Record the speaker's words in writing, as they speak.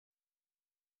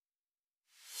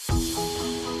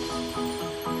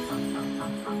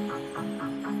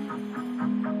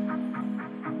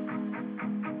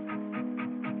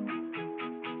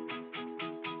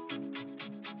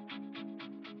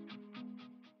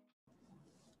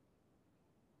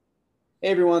Hey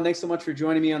everyone, thanks so much for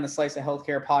joining me on the Slice of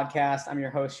Healthcare podcast. I'm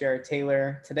your host, Jared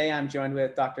Taylor. Today I'm joined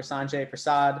with Dr. Sanjay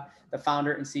Prasad, the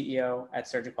founder and CEO at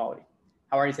SurgiQuality.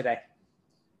 How are you today?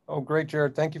 Oh, great,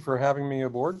 Jared. Thank you for having me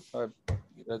aboard.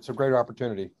 It's a great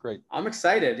opportunity. Great. I'm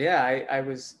excited. Yeah, I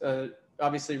was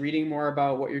obviously reading more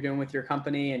about what you're doing with your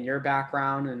company and your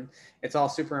background, and it's all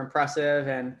super impressive.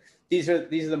 And these are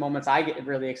the moments I get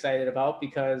really excited about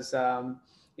because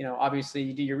obviously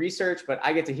you do your research, but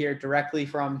I get to hear directly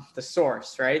from the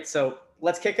source, right? So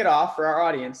let's kick it off for our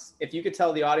audience. If you could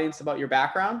tell the audience about your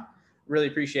background, really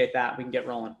appreciate that. We can get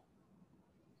rolling.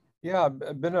 Yeah,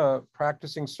 I've been a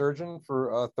practicing surgeon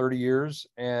for 30 years,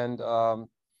 and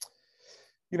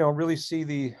really see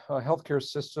the healthcare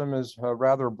system as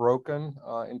rather broken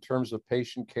in terms of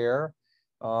patient care.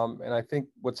 And I think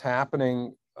what's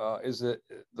happening is that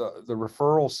the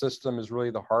referral system is really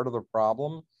the heart of the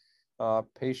problem.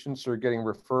 Patients are getting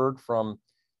referred from,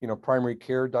 primary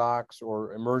care docs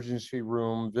or emergency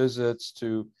room visits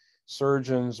to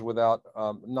surgeons without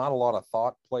not a lot of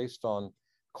thought placed on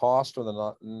cost, or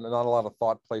not a lot of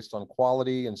thought placed on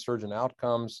quality and surgeon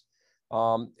outcomes.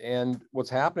 And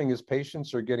what's happening is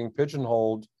patients are getting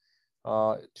pigeonholed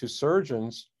to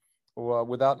surgeons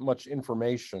without much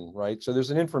information, right? So there's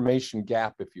an information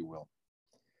gap, if you will.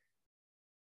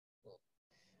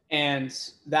 And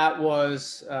that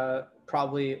was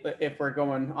probably, if we're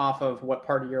going off of what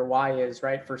part of your why is,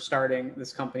 right, for starting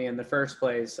this company in the first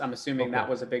place, I'm assuming that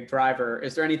was a big driver.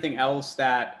 Is there anything else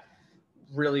that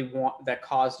that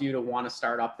caused you to want to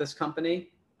start up this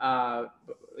company,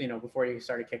 before you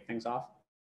started to kick things off?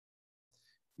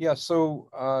 Yeah, so,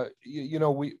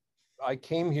 I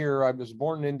came here, I was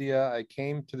born in India. I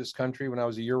came to this country when I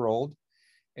was a year old.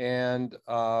 And,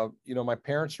 my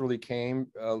parents really came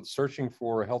searching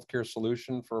for a healthcare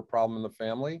solution for a problem in the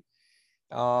family.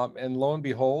 And lo and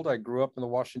behold, I grew up in the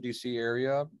Washington, D.C.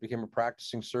 area, became a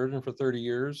practicing surgeon for 30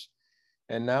 years.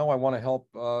 And now I want to help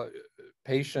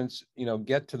patients,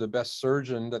 get to the best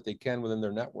surgeon that they can within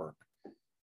their network.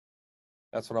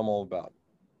 That's what I'm all about.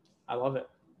 I love it.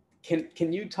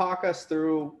 Can you talk us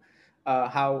through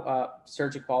how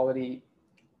SurgiQuality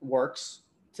works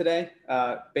today?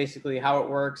 Basically, how it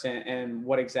works and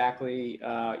what exactly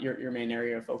your main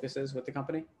area of focus is with the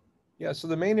company? Yeah, so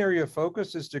the main area of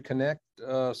focus is to connect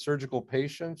surgical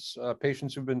patients,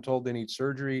 patients who've been told they need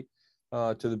surgery,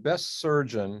 to the best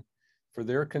surgeon for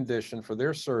their condition, for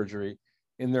their surgery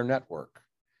in their network.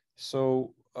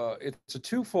 So it's a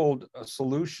twofold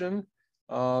solution.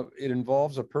 It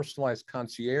involves a personalized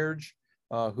concierge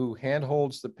who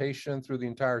handholds the patient through the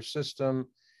entire system.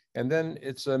 And then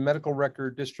it's a medical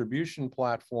record distribution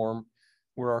platform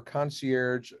where our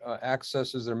concierge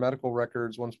accesses their medical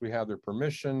records once we have their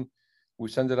permission. We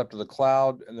send it up to the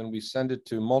cloud, and then we send it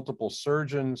to multiple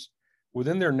surgeons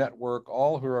within their network,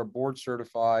 all who are board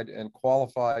certified and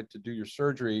qualified to do your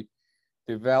surgery.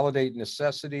 They validate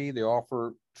necessity. They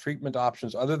offer treatment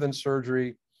options other than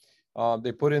surgery.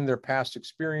 They put in their past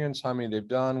experience, how many they've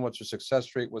done, what's their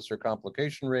success rate, what's their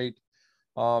complication rate.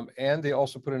 And they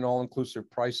also put in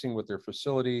all-inclusive pricing with their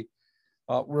facility.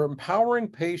 We're empowering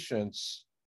patients,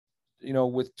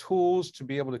 with tools to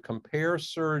be able to compare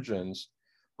surgeons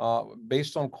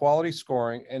based on quality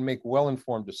scoring and make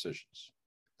well-informed decisions.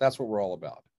 That's what we're all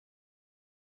about.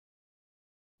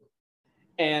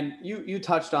 And you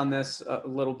touched on this a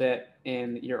little bit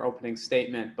in your opening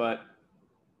statement, but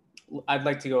I'd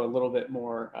like to go a little bit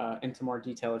more into more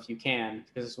detail if you can,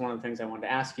 because it's one of the things I wanted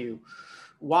to ask you.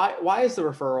 Why is the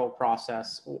referral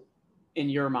process, in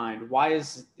your mind, why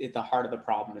is it the heart of the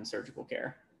problem in surgical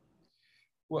care?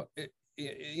 Well,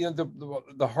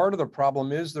 the heart of the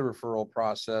problem is the referral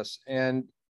process. And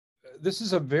this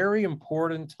is a very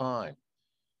important time.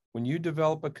 When you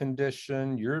develop a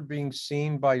condition, you're being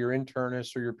seen by your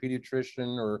internist or your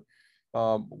pediatrician or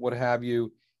what have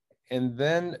you. And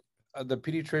then the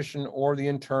pediatrician or the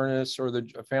internist or the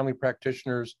family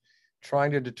practitioners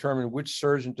trying to determine which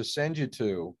surgeon to send you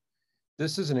to.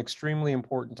 This is an extremely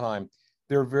important time.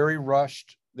 They're very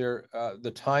rushed.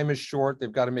 The time is short.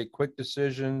 They've got to make quick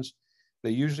decisions.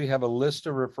 They usually have a list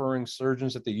of referring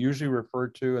surgeons that they usually refer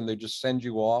to, and they just send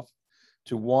you off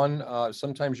to one.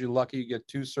 Sometimes you're lucky, you get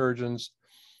two surgeons.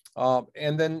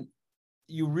 And then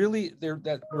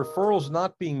that referral is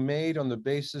not being made on the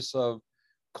basis of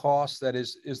cost. That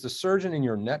is the surgeon in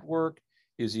your network?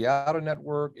 Is he out of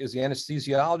network? Is the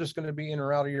anesthesiologist going to be in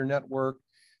or out of your network?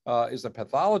 Is the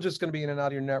pathologist going to be in and out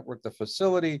of your network? The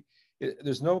facility?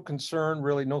 There's no concern,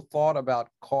 really, no thought about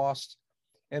cost.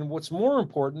 And what's more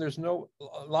important, there's a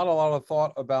lot of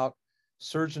thought about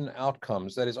surgeon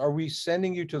outcomes. That is, are we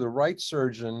sending you to the right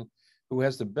surgeon who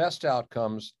has the best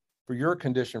outcomes for your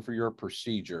condition, for your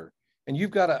procedure? And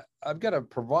I've got a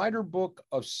provider book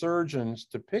of surgeons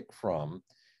to pick from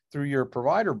through your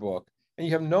provider book, and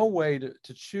you have no way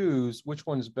to choose which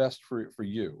one's best for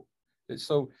you.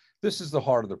 So this is the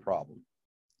heart of the problem.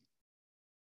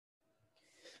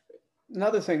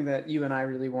 Another thing that you and I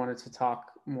really wanted to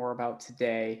talk more about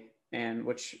today, and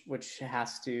which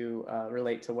has to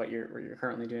relate to what you're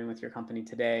currently doing with your company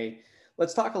today.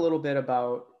 Let's talk a little bit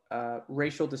about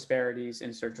racial disparities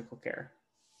in surgical care.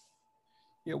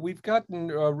 Yeah, we've gotten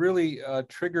really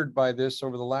triggered by this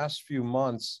over the last few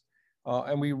months,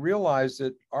 and we realized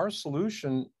that our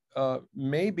solution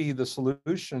may be the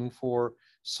solution for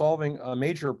solving a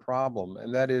major problem,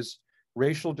 and that is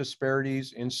racial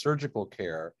disparities in surgical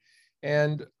care.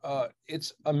 And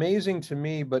it's amazing to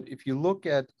me, but if you look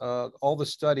at all the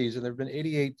studies, and there have been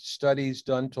 88 studies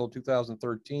done till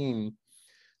 2013,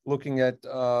 looking at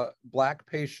Black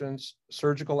patients'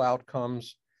 surgical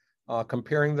outcomes,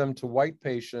 comparing them to white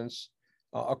patients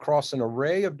across an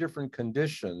array of different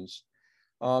conditions,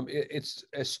 it's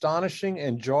astonishing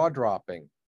and jaw-dropping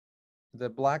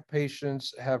that Black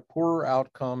patients have poorer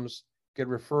outcomes, get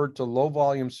referred to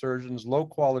low-volume surgeons,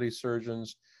 low-quality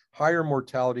surgeons, higher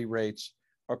mortality rates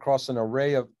across an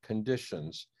array of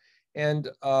conditions. And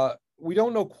we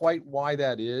don't know quite why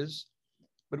that is,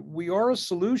 but we are a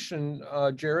solution,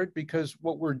 Jared, because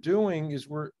what we're doing is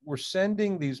we're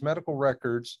sending these medical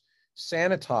records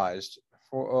sanitized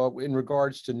for in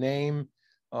regards to name,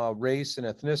 race, and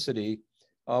ethnicity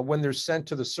when they're sent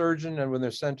to the surgeon and when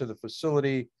they're sent to the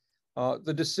facility.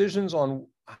 The decisions on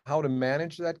how to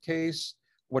manage that case,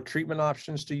 what treatment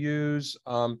options to use,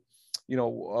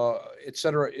 et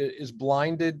cetera, is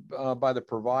blinded by the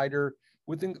provider.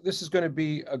 We think this is going to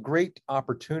be a great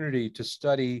opportunity to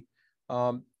study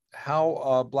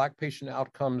how Black patient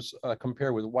outcomes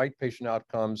compare with white patient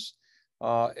outcomes.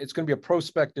 It's going to be a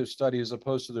prospective study as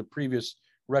opposed to the previous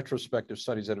retrospective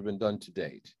studies that have been done to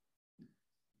date.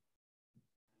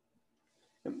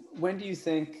 When do you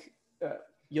think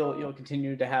you'll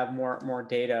continue to have more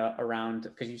data around?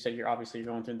 Because you said you're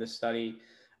going through this study.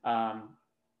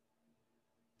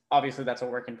 Obviously, that's a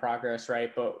work in progress,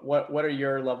 right? But what are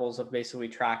your levels of basically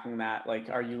tracking that? Like,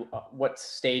 what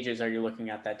stages are you looking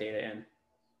at that data in?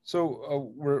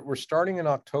 So we're starting in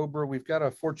October. We've got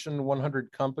a Fortune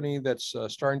 100 company that's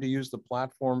starting to use the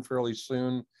platform fairly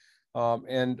soon.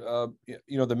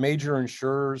 The major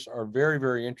insurers are very,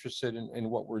 very interested in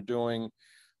what we're doing.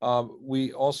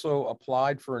 We also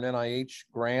applied for an NIH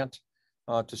grant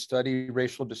to study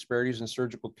racial disparities in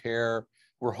surgical care.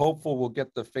 We're hopeful we'll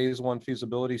get the phase 1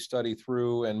 feasibility study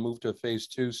through and move to a phase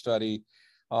 2 study.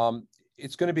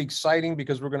 It's going to be exciting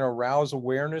because we're going to arouse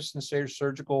awareness in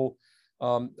surgical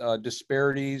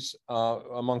disparities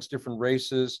amongst different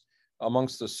races,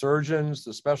 amongst the surgeons,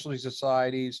 the specialty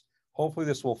societies. Hopefully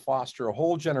this will foster a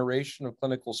whole generation of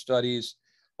clinical studies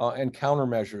and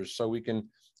countermeasures so we can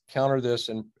counter this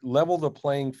and level the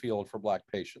playing field for Black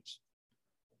patients.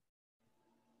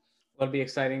 It'll be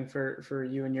exciting for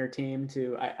you and your team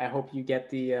to, I hope you get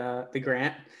the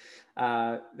grant.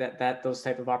 That those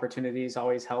type of opportunities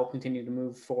always help continue to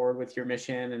move forward with your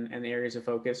mission and the areas of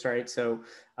focus, right? So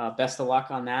best of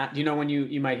luck on that. Do you know when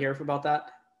you might hear about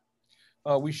that?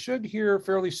 We should hear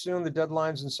fairly soon. The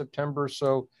deadline's in September,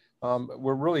 so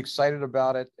we're really excited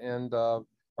about it, and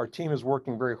our team is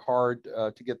working very hard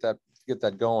to get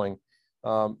that going.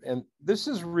 And this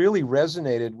has really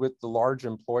resonated with the large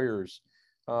employers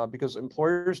because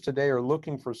employers today are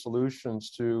looking for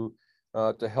solutions to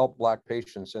help Black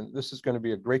patients, and this is going to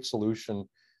be a great solution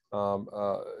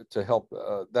to help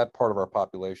that part of our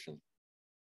population.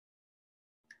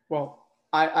 Well,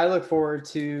 I look forward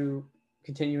to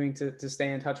continuing to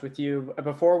stay in touch with you.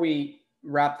 Before we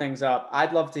wrap things up,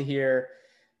 I'd love to hear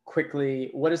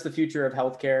quickly, what does the future of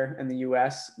healthcare in the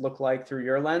U.S. look like through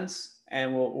your lens?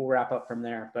 And we'll wrap up from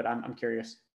there, but I'm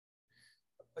curious.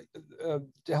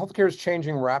 Healthcare is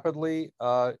changing rapidly.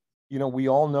 We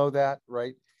all know that,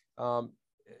 right?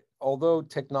 Although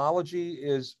technology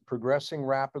is progressing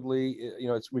rapidly,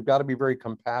 we've got to be very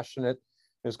compassionate.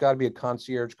 There's got to be a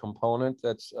concierge component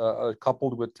that's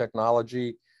coupled with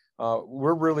technology.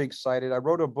 We're really excited. I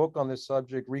wrote a book on this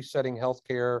subject, Resetting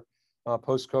Healthcare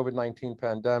Post-COVID-19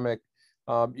 Pandemic.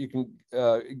 You can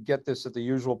get this at the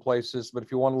usual places, but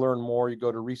if you want to learn more, you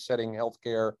go to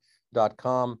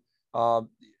resettinghealthcare.com.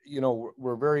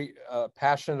 We're very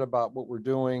passionate about what we're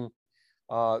doing.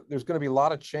 There's going to be a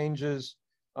lot of changes,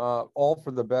 all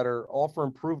for the better, all for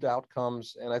improved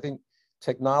outcomes. And I think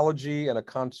technology and a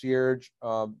concierge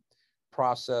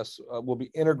process will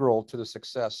be integral to the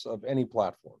success of any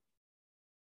platform.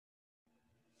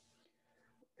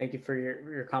 Thank you for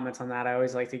your comments on that. I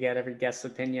always like to get every guest's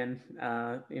opinion,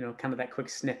 kind of that quick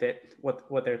snippet,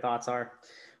 what their thoughts are.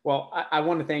 Well, I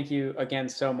want to thank you again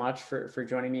so much for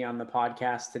joining me on the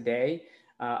podcast today.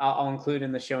 I'll include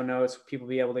in the show notes, people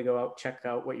be able to go out, check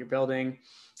out what you're building,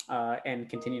 and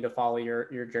continue to follow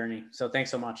your journey. So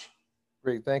thanks so much.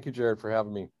 Great. Thank you, Jared, for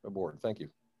having me aboard. Thank you.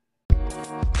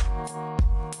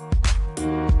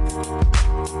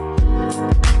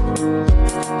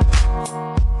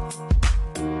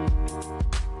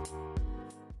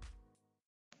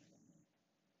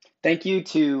 Thank you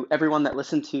to everyone that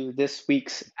listened to this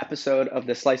week's episode of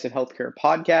the Slice of Healthcare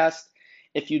podcast.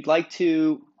 If you'd like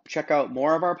to check out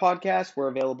more of our podcasts, we're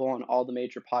available on all the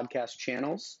major podcast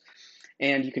channels.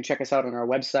 And you can check us out on our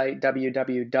website,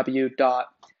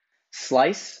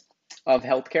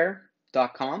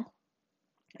 www.sliceofhealthcare.com.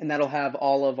 And that'll have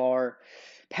all of our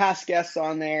past guests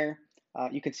on there.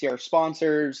 You can see our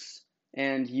sponsors,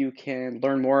 and you can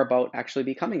learn more about actually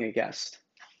becoming a guest.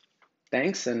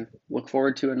 Thanks, and look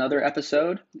forward to another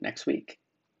episode next week.